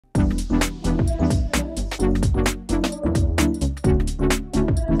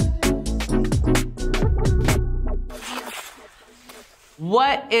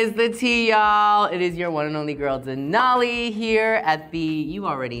What is the tea, y'all? It is your one and only girl, Denali, here at the, you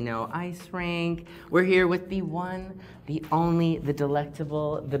already know, ice rink. We're here with the one, the only, the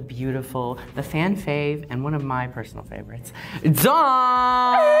delectable, the beautiful, the fan fave, and one of my personal favorites,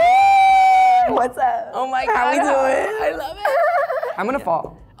 Dawn! What's up? Oh my God. How we doing? I love it. I'm gonna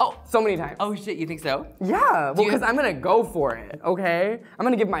fall. Oh, so many times. Oh shit, you think so? Yeah, well, because I'm gonna go for it, okay? I'm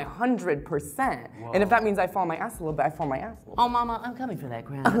gonna give my 100%. Whoa. And if that means I fall my ass a little bit, I fall my ass a little bit. Oh, mama, I'm coming for that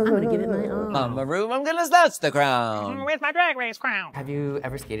crown. I'm gonna give it my all. On the roof, I'm gonna snatch the crown. Where's my drag race crown? Have you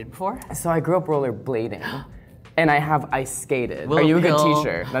ever skated before? So I grew up rollerblading. And I have ice skated. Will Are you a good Bill-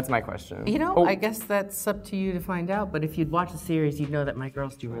 teacher? That's my question. You know, Oh. I guess that's up to you to find out, but if you'd watch the series, you'd know that my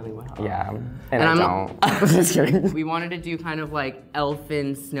girls do really well. Yeah, and And I I'm- don't. Just kidding. We wanted to do kind of like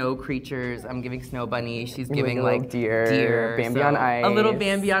elfin snow creatures. I'm giving Snow Bunny, she's You're giving like a like deer, Bambi on ice. A little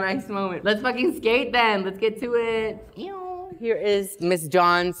Bambi on ice moment. Let's fucking skate then, let's get to it. Ew. Here is Miss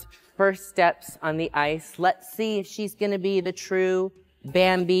Dawn's first steps on the ice. Let's see if she's gonna be the true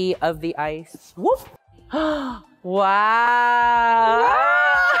Bambi of the ice. Whoop. Wow!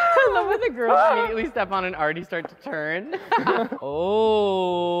 I love when the girls immediately step on and already start to turn.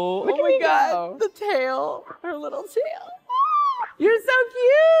 Oh! Look Oh at my me God! go. The tail, her little tail. You're so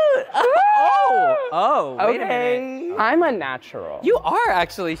cute. Oh! Wait a minute. I'm a natural. You are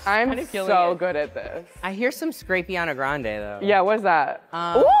actually. She's I'm kind of killing so it. good at this. I hear some Scrapiana Grande though. Yeah, what's that?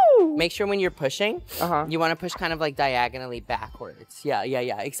 Ooh! Make sure when you're pushing, Uh-huh. you want to push kind of like diagonally backwards. Yeah,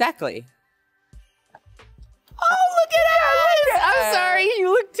 exactly. Oh, look at us! I'm sorry, you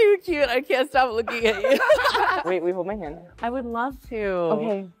look too cute. I can't stop looking at you. Wait, hold my hand. I would love to.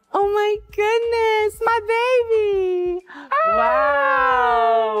 Okay. Oh my goodness, my baby.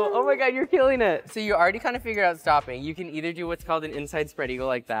 Wow. Oh my God, you're killing it. So you already kind of figured out stopping. You can either do what's called an inside spread eagle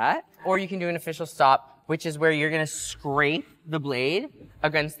like that, or you can do an official stop, which is where you're gonna scrape the blade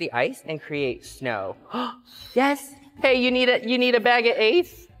against the ice and create snow. Yes. Hey, you need a bag of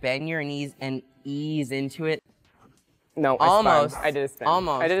Ace? Bend your knees and ease into it. No, I Almost. spun. I did a spin.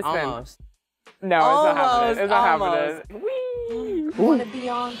 Almost. I did a spin. Almost. No, it's not happening. It's not Almost. happening. Whee! Wanna be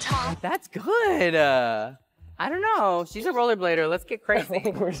on top. That's good. I don't know. She's a rollerblader. Let's get crazy.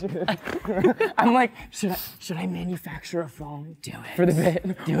 I'm like, should I manufacture a phone? Do it. For the bit?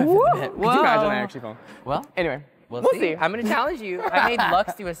 Do it for the bit. Could you imagine I actually phone? Well, Anyway, we'll we'll see. see. I'm gonna challenge you. I made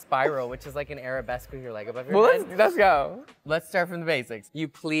Lux do a spiral, which is like an arabesque with your leg above your Well, head. let's go. Let's start from the basics. You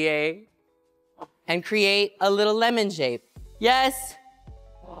plie and create a little lemon shape. Yes.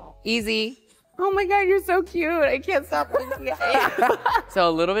 Easy. Oh my God, you're so cute. I can't stop looking at you. So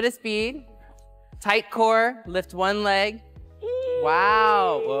a little bit of speed. Tight core, lift one leg.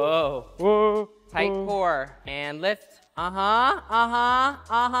 Wow. Whoa. Whoa. Tight core and lift.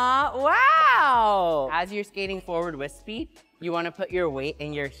 Wow. As you're skating forward with speed, you want to put your weight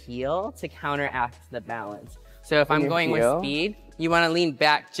in your heel to counteract the balance. So if I'm your going heel? with speed, you want to lean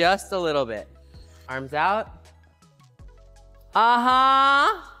back just a little bit. Arms out.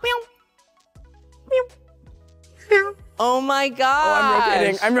 Oh my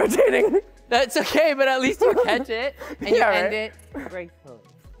God. I'm rotating. That's okay, but at least you catch it and you Yeah, end right? it gracefully.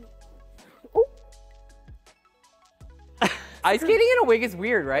 Ice skating in a wig is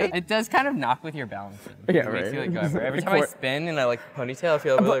weird, right? It does kind of knock with your balance. Yeah, It makes right. you like go everywhere. Every time I spin and I like ponytail, I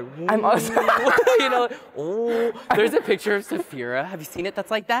feel like, I'm also- you know, like, oh. There's a picture of Saphira. Have you seen it?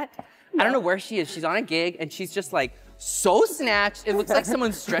 That's like that. I don't know where she is. She's on a gig and she's just like so snatched. It looks like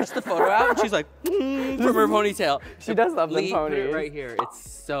someone stretched the photo out and she's like from her ponytail. She does love them Lee, put it ponies. right here.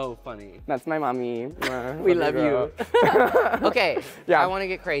 It's so funny. That's my mommy. We love you. Okay, Yeah. I want to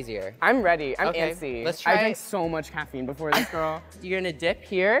get crazier. I'm ready. I'm Okay, antsy. let's try I drank it. so much caffeine before this, girl. You're gonna dip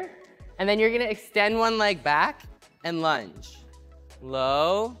here, and then you're gonna extend one leg back and lunge.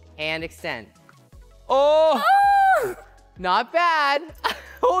 Low and extend. Oh! Not bad.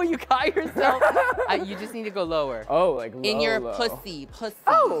 Oh, you got yourself. You just need to go lower. Oh, like low, In your low. pussy.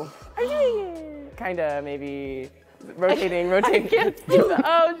 Oh, I'm doing it. Kinda, maybe. Rotating. I can't see the,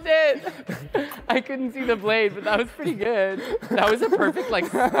 oh shit. I couldn't see the blade, but that was pretty good. That was a perfect like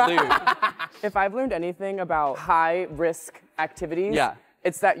salute. If I've learned anything about high risk activities, Yeah.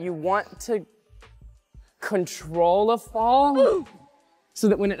 it's that you want to control a fall so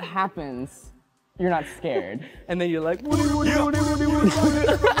that when it happens, you're not scared. And then you're like,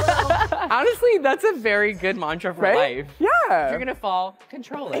 honestly, that's a very good mantra for Right? life. Yeah. You're gonna fall,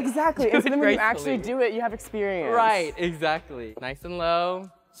 control it. Exactly. Do And so it then when you actually gracefully. do it, you have experience. Right, exactly. Nice and low.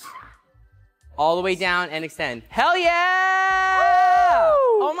 All the way down and extend. Hell yeah!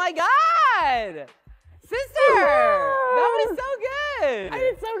 Woo! Oh my God! Sister! That was so good! I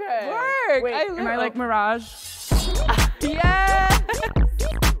did so good. Work! Wait, I am I like Mirage? Yes!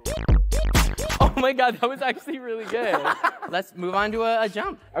 Oh my God, that was actually really good. Let's move on to a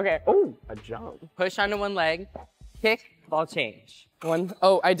jump. Okay. Oh, a jump. Push onto one leg, kick, ball change. One.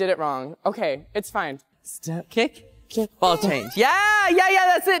 Oh, I did it wrong. Okay, it's fine. Step, kick, ball change. Yeah,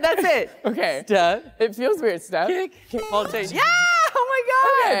 that's it. Okay. Step, It feels weird. Step. kick, ball change. Yeah, oh my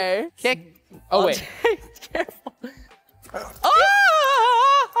God. Okay. Kick, Oh, ball wait. change. Careful. Oh!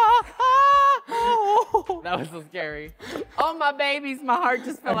 That was so scary. Oh, my babies, my heart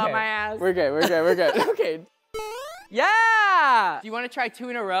just fell out my ass. We're good. Okay. Yeah! Do you want to try 2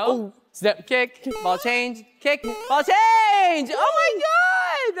 in a row? Oh, step. Kick, ball change, kick, ball change! Oh my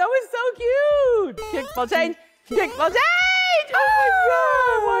God! That was so cute! Kick, ball change, kick, ball change! Oh my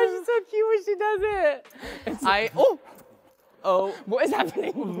God! Why is she so cute when she does it? Oh, What is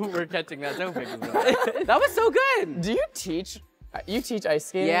happening? we're catching that. Don't pick this up. That was so good! Do you teach? You teach ice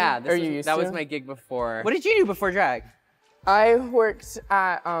skating? Yeah, that was my gig before. What did you do before drag? I worked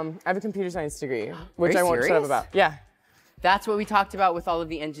at, I have a computer science degree, which I won't shut up serious? about. Yeah. That's what we talked about with all of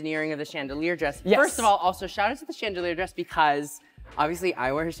the engineering of the chandelier dress. Yes. First of all, also shout out to the chandelier dress because obviously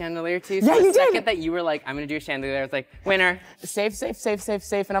I wear a chandelier too. So Yeah, the you second did. that you were like, I'm gonna do a chandelier, I was like, winner. Safe.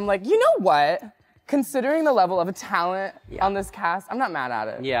 And I'm like, you know what? Considering the level of talent on this cast, I'm not mad at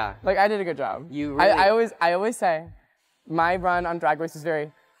it. Yeah. Like, I did a good job. You really- I always say, my run on Drag Race is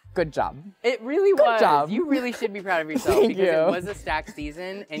very good job. It really was. job. You really should be proud of yourself Thank because you. it was a stacked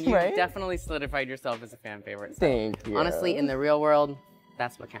season and you Right? definitely solidified yourself as a fan favorite. So Thank you. honestly, in the real world,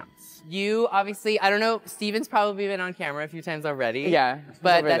 that's what counts. You obviously, I don't know, Steven's probably been on camera a few times already. Yeah, he's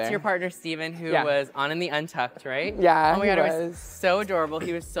But over that's there. your partner, Steven, who Yeah. was on in the Untucked, right? Yeah, Oh my he God, it was was. so adorable.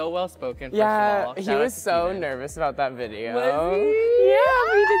 He was so well spoken. Yeah, first he of all. was so nervous about that video. Was he? Yeah,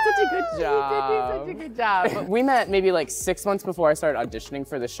 but he did such a good job. He did do such a good job. We met maybe like 6 months before I started auditioning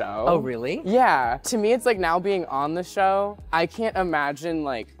for the show. Oh, really? Yeah. To me, it's like now being on the show, I can't imagine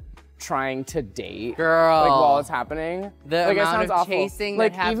like trying to date. Girl. Like while it's happening. The like, it amount sounds of awful. chasing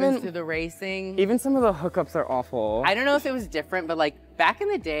like, that happens even, through the racing. Even some of the hookups are awful. I don't know if it was different, but like back in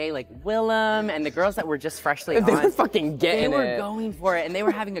the day, like Willem and the girls that were just freshly they on, were fucking they getting were it. going for it and they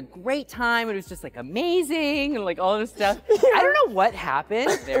were having a great time. It was just like amazing and like all this stuff. I don't know what happened.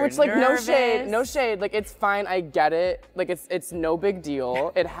 They're Which like nervous. no shade. Like it's fine, I get it. Like it's no big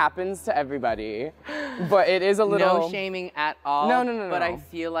deal. It happens to everybody. But it is a little No shaming at all. No. But I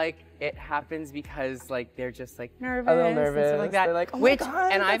feel like it happens because like they're just like nervous, A little and stuff nervous. like that. They're like, oh my Which,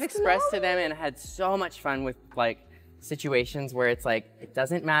 God, and I've that's expressed to them Denali. and had so much fun with like situations where it's like it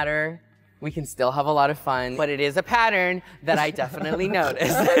doesn't matter. We can still have a lot of fun, but it is a pattern that I definitely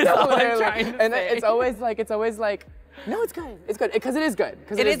notice. That's all I'm trying to and say. it's always like, no, it's good, because it is good,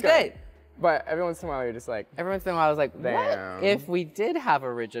 because It is good. But every once in a while, you're just like, Every once in a while, I was like, Damn. what if we did have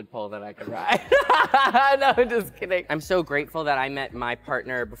a rigid pole that I could ride? No, just kidding. I'm so grateful that I met my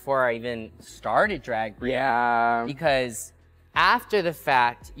partner before I even started drag. yeah. Because after the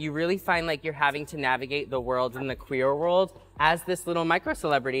fact, you really find like you're having to navigate the world in the queer world as this little micro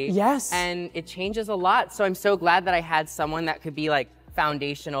celebrity. Yes. And it changes a lot. So I'm so glad that I had someone that could be like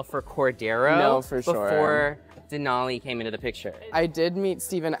foundational for Cordero. No, for sure. Before Denali came into the picture. I did meet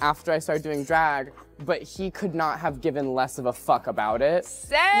Steven after I started doing drag, but he could not have given less of a fuck about it.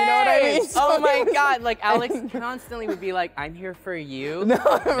 Same! You know what I mean? Oh my God, like Alex constantly would be like, I'm here for you,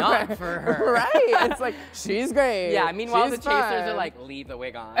 not for her. Right. It's like, she's great. Yeah, meanwhile the She's chasers fun. are like, leave the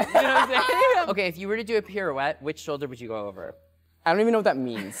wig on. You know what I'm saying? Okay, if you were to do a pirouette, which shoulder would you go over? I don't even know what that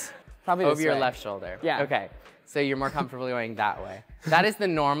means. Probably Over this your way. left shoulder. Yeah. Okay. So you're more comfortable going that way. That is the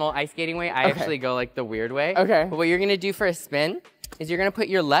normal ice skating way. I actually go like the weird way. Okay. But what you're gonna do for a spin is you're gonna put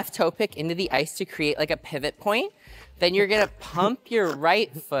your left toe pick into the ice to create like a pivot point. Then you're gonna pump your right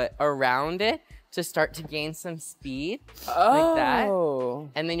foot around it to start to gain some speed, like that. Oh.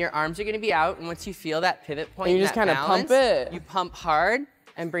 And then your arms are gonna be out, and once you feel that pivot point, And you just kind of pump it. You pump hard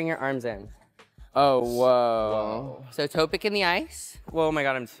and bring your arms in. Oh, whoa. So toe pick in the ice. Whoa, oh my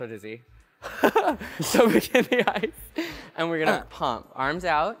God, I'm so dizzy. Toe pick in the ice. And we're gonna pump. Arms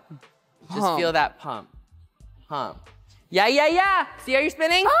out. Just Pump. feel that pump. Pump. Yeah. See how you're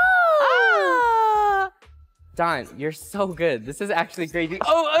spinning? Oh. Ah! Done. You're so good. This is actually crazy.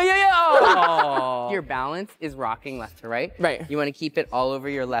 Oh yeah. Oh. Your balance is rocking left to right. Right. You want to keep it all over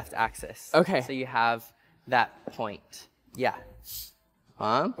your left axis. Okay. So you have that point. Yeah.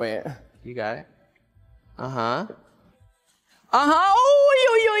 Pump. Wait. You got it. Uh-huh. Uh-huh.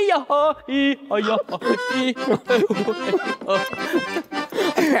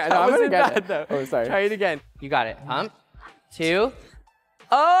 Yeah, no, I'm gonna wasn't get bad, it. though. Oh, sorry. Try it again. You got it. Pump. 2.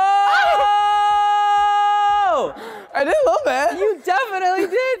 Oh! I did a little bit. You definitely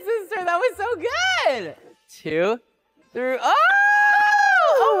did, sister. That was so good. 2, 3. Oh!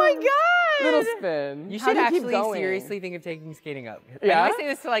 little spin. You How should do keep actually going? seriously think of taking skating up. Yeah? I know I say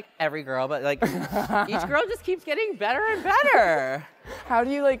this to like every girl, but like each girl just keeps getting better and better. How do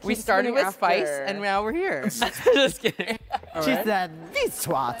you like? We keep started spinning with Spice, after? and now we're here. Just kidding. She said, these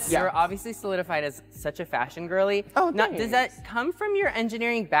twats. You're obviously solidified as such a fashion girly. Oh, Now, does that thanks. come from your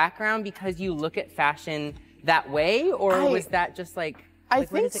engineering background because you look at fashion that way, or was that just like? I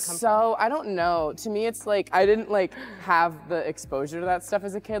Like, where think does it come so. I don't know. To me, it's like I didn't like have the exposure to that stuff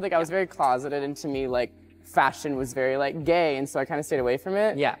as a kid. Like I was very closeted, and to me, like fashion was very like gay, and so I kind of stayed away from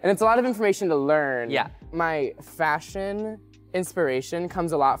it. Yeah. And it's a lot of information to learn. Yeah. My fashion inspiration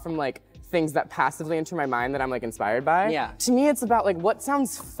comes a lot from like things that passively enter my mind that I'm like inspired by. Yeah. To me, it's about like what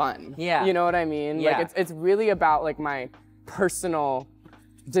sounds fun. Yeah. You know what I mean? Yeah. Like it's really about like my personal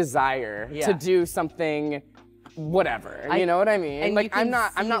desire Yeah. to do something whatever. I- you know what I mean? and you Like can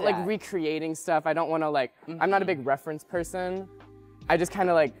I'm see not like that. recreating stuff. I don't want to like I'm not a big reference person. I just kind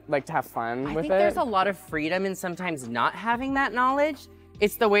of like to have fun I with think it. there's a lot of freedom in sometimes not having that knowledge.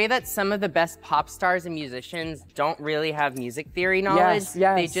 It's the way that some of the best pop stars and musicians don't really have music theory knowledge.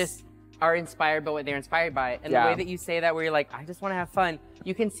 Yes. They just are inspired by what they're inspired by. And the Yeah. way that you say that, where you're like, I just want to have fun,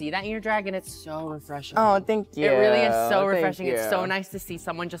 you can see that in your drag, and it's so refreshing. Oh, thank you. It really is so Thank refreshing. It's so you. nice to see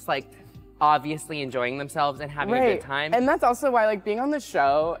someone just like obviously enjoying themselves and having a Right. good time. And that's also why like being on the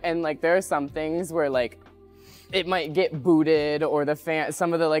show and like there are some things where like it might get booted or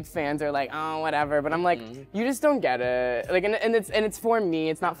some of the like fans are like, oh whatever, but I'm like, you just don't get it. Like and it's for me,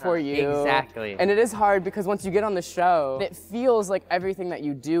 it's not for you. Exactly. And it is hard because once you get on the show, it feels like everything that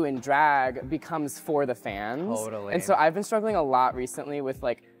you do in drag becomes for the fans. Totally. And so I've been struggling a lot recently with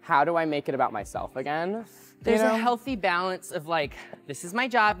like, how do I make it about myself again? There's You know? a healthy balance of like, this is my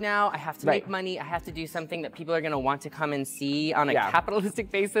job now, I have to make Right. money, I have to do something that people are gonna want to come and see on a Yeah.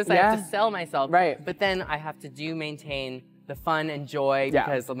 capitalistic basis, I have Yeah. to sell myself. Right. But then I have to maintain the fun and joy Yeah,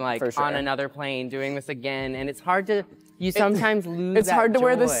 because I'm like for sure. on another plane doing this again, and it's hard to, you sometimes lose It's that hard to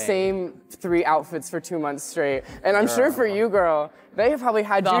wear the joy. same 3 outfits for 2 months straight. And I'm sure for you, girl, they have probably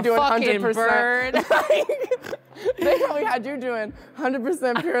had The you doing fucking 100%. bird. They probably had you doing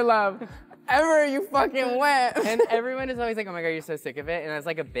 100% pure love. Ever you fucking went. And everyone is always like, oh my God, you're so sick of it. And it's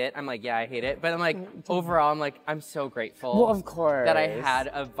like a bit, I'm like, yeah, I hate it. But I'm like, overall, I'm like, I'm so grateful. Well, of course. That I had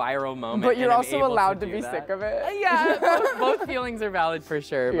a viral moment. But you're and I'm also able allowed to do be that. sick of it. Yeah, both feelings are valid for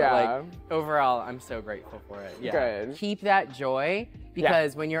sure. But Yeah. like, overall, I'm so grateful for it. Yeah. Good. Keep that joy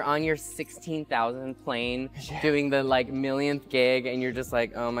because when you're on your 16,000th plane doing the like millionth gig and you're just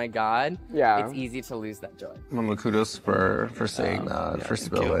like, oh my God, Yeah. it's easy to lose that joy. Mama, kudos for saying that, for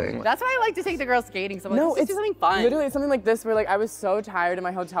spilling. That's why I like to take the girls skating. So I'm like, No, let's just it's do something fun. literally something like this where like I was so tired in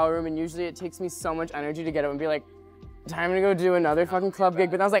my hotel room and usually it takes me so much energy to get up and be like, time to go do another fucking club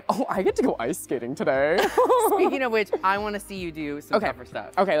gig. But I was like, oh, I get to go ice skating today. Speaking of which, I want to see you do some tougher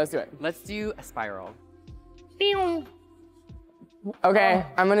stuff. Okay, let's do it. Let's do a spiral. Okay,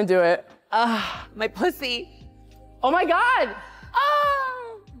 I'm gonna do it. My pussy. Oh my God.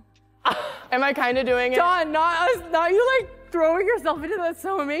 Am I kind of doing it? Dawn, not us, not you like throwing yourself into that.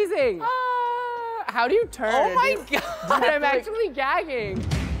 So amazing. How do you turn? Oh my Do you God, have I'm to, like- actually gagging.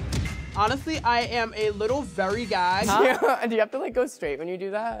 Honestly, I am a little very gagged. Yeah, do you have to like go straight when you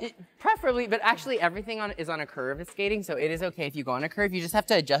do that? Preferably, but actually everything is on a curve with skating, so it is okay if you go on a curve. You just have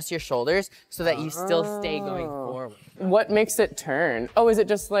to adjust your shoulders so that you still stay going forward. What makes it turn? Oh, is it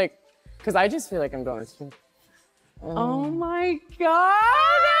just like, because I just feel like I'm going straight. Oh my God,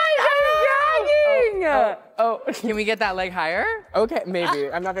 I'm gagging! Oh, Can we get that leg higher? okay, maybe.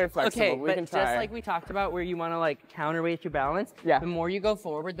 I'm not very flexible. Okay, We but can try. just like we talked about where you want to like counterweight your balance, Yeah. the more you go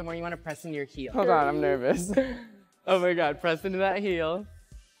forward, the more you want to press into your heel. Hold on, I'm nervous. Oh my God, press into that heel.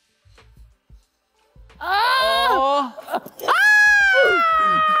 Oh!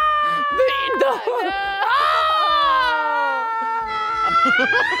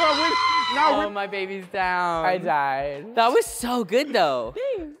 Oh, my baby's down. I died. That was so good though.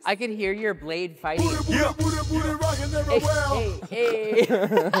 I could hear your blade fighting. Hey.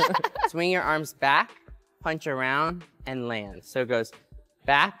 Swing your arms back, punch around, and land. So it goes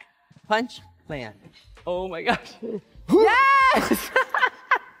back, punch, land. Oh my gosh. Yes!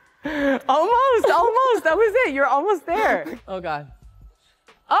 Almost. That was it. You're almost there. Oh God.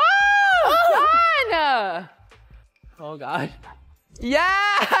 Oh, done! Oh God.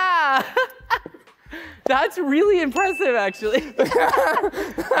 Yeah! That's really impressive, actually.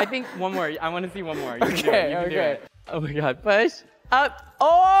 I think one more. I want to see one more. You can do it. You can do it. Oh my God. Push. Up.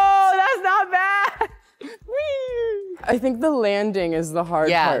 Oh, that's not bad. Whee! I think the landing is the hard part.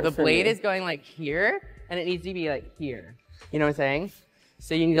 Yeah, the for blade me. is going like here, and it needs to be like here. You know what I'm saying?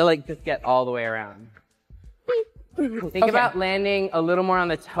 So you need to like just get all the way around. Think about landing a little more on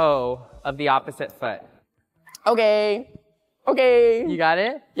the toe of the opposite foot. Okay. Okay. You got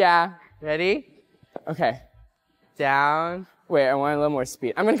it? Yeah. Ready? Okay. Down. Wait, I want a little more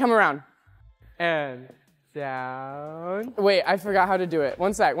speed. I'm gonna come around. And down. Wait, I forgot how to do it.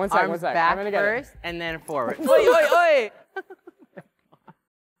 One sec. Arms I'm back gonna get first, and then forward. Oi, oi, oi!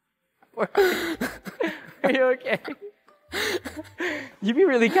 Are you okay? You be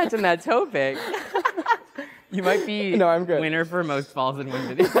really catching that toe pick. You might be I'm good. winner for most falls in one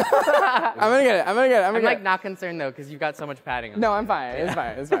video. I'm gonna get it. I'm like not concerned though, because you've got so much padding on. No, I'm fine. It's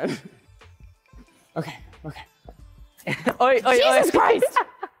fine. It's fine. Okay. Oi, oi, Jesus oi. Christ!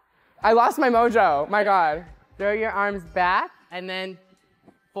 I lost my mojo. My God. Throw your arms back and then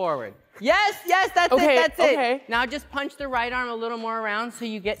forward. Yes, that's Okay, it, that's it. okay. Now just punch the right arm a little more around so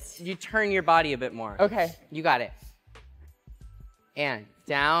you turn your body a bit more. Okay. You got it. And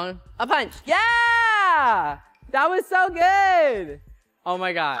down, a punch. Yeah! That was so good. Oh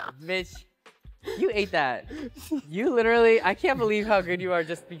my God, bitch. You ate that. You literally, I can't believe how good you are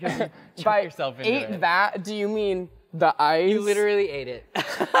just because you chucked yourself into it. Ate that? Do you mean the ice? You literally ate it.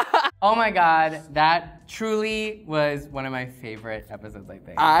 Oh my God, that truly was one of my favorite episodes, I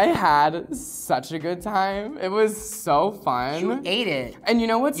think. I had such a good time. It was so fun. You ate it. And you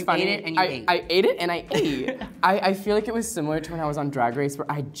know what's funny? You ate it and you ate. I ate it and I ate. I feel like it was similar to when I was on Drag Race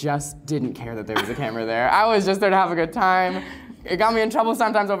where I just didn't care that there was a camera there. I was just there to have a good time. It got me in trouble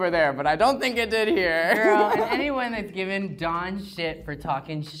sometimes over there, but I don't think it did here. Girl, and anyone that's given Dawn shit for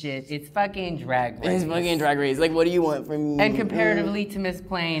talking shit, it's fucking Drag Race. It's fucking Drag Race. Like, what do you want from me? And comparatively to Miss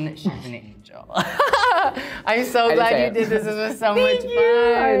Plain, she's an angel. I'm so glad you did this. This was so much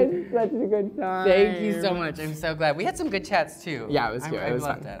fun. Such a good time. Thank you so much. I'm so glad. We had some good chats too. Yeah, it was good. I It was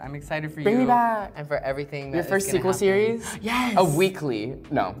loved fun. it. I'm excited for Bring you. me back. And for everything that Your first is gonna sequel happen. series? Yes. A weekly.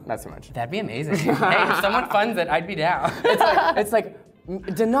 No, not so much. That'd be amazing. Hey, if someone funds it, I'd be down. It's like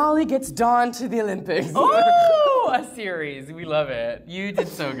Denali gets Dawn to the Olympics. Oh, a series. We love it. You did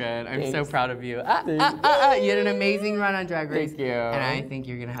so good. I'm so Thanks. proud of you. You had an amazing run on Drag Race. Thank you. And I think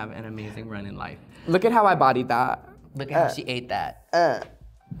you're gonna have an amazing run in life. Look at how I bodied that. Look at how she ate that.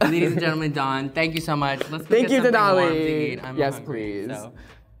 Ladies and gentlemen, Dawn, thank you so much. Let's go Thank get you, something Denali. warm to eat. I'm Yes, hungry, please. So.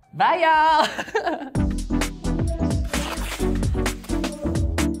 Bye, y'all.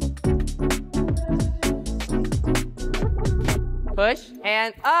 Push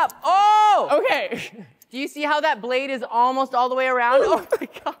and up. Oh! Okay. Do you see how that blade is almost all the way around? Oh my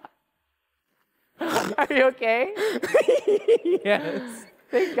God. Are you okay? Yes.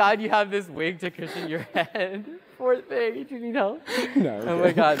 Thank God you have this wig to cushion your head. Poor thing. Do you need help? No. Oh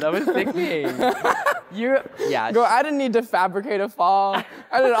my God, that was sickening. Yeah. Girl, I didn't need to fabricate a fall.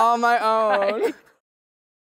 I did it all on my own.